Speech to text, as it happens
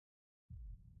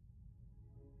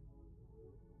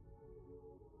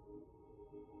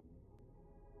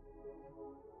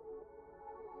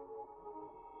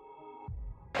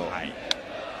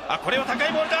あ、これは高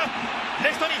いボールだ。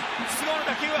レフトに筒香の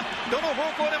打球はどの方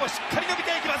向でもしっかり伸び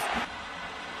ていきます。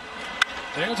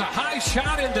 There's a high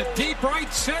shot into deep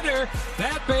right center.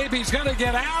 That baby's going to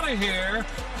get out of here.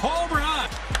 Home run.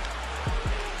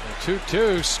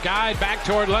 2-2, skied back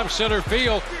toward left center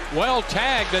field. Well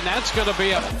tagged, and that's going to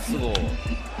be a...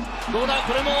 どうだ、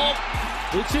これも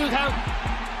右中間。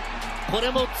これ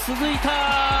も続いた。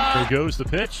 Here goes the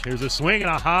pitch. Here's a swing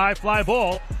and a high fly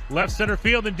ball. Left center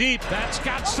field and deep. That's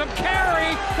got some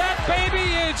carry. That baby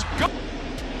is gone.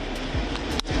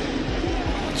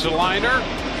 It's a liner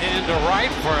into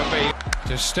right for a base.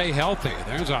 To stay healthy.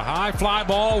 There's a high fly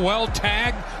ball, well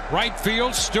tagged. Right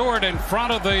field, Stewart in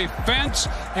front of the fence,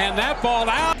 and that ball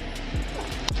out.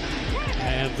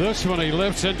 And this one he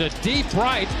lifts into deep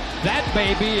right. That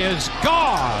baby is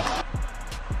gone.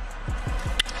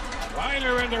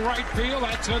 Liner into right field.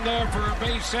 That's in there for a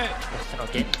base hit. そ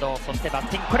してバッ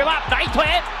ティング、これはライト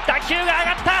へ打球が上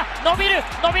がった。伸びる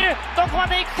伸びる、どこま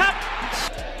で行くか。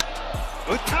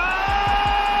打った。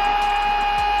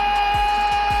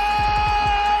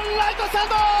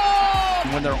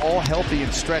 When they're all healthy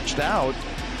and stretched out.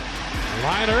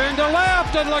 Liner into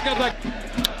left, and look at the...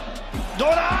 どう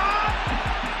だ。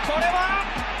これは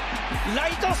ラ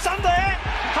イトスタンドへ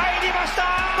入りました。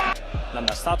ラン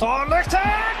ナースタート。レフトへ。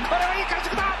これはいい感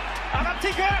触だ。上がって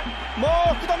いく。も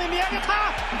う福留見上げ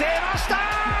た。出ました。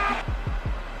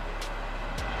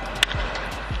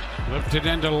 Lifted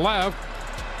into left.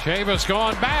 Chavis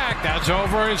going back. That's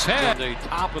over his head. The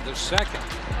top of the second.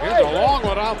 Here's a long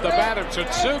one off the bat of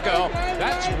Tsutsugo.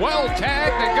 That's well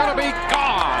tagged and going to be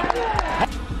gone.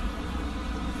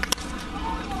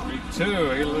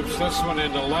 3-2. He lifts this one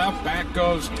into left. Back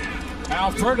goes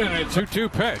Alford, and a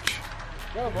 2-2 pitch.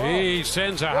 He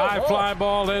sends a high fly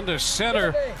ball into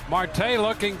center. Marte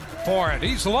looking for it.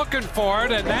 He's looking for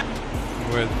it, and that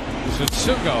with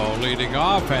Tsutsugo leading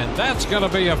off, and that's going to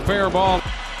be a fair ball.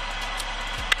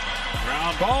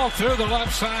 Ground ball through the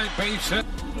left side base hit.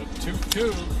 The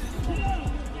 2-2.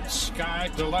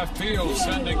 Skied to left field,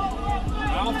 sending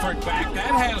Alford back.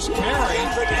 That has carry.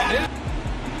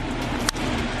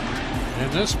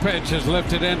 And this pitch is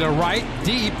lifted into right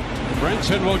deep.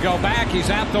 Brinson will go back. He's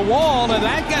at the wall, and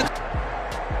that gets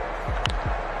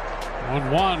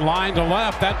 1-1, line to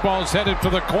left. That ball's headed for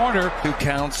the corner. 2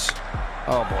 counts.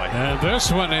 Oh boy. And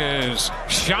this one is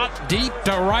shot deep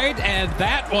to right, and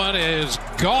that one is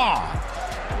gone.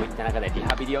 こういった中でリ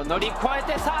ハビリを乗り越え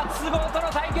て、さあ筒香と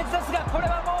の対決ですが、これ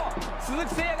はもう鈴木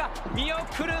誠也が見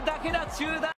送るだけだ。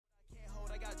中断。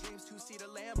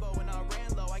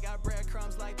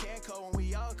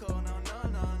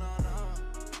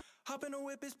 Hop in the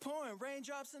whip, it's pouring,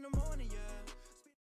 raindrops in the morning, yeah.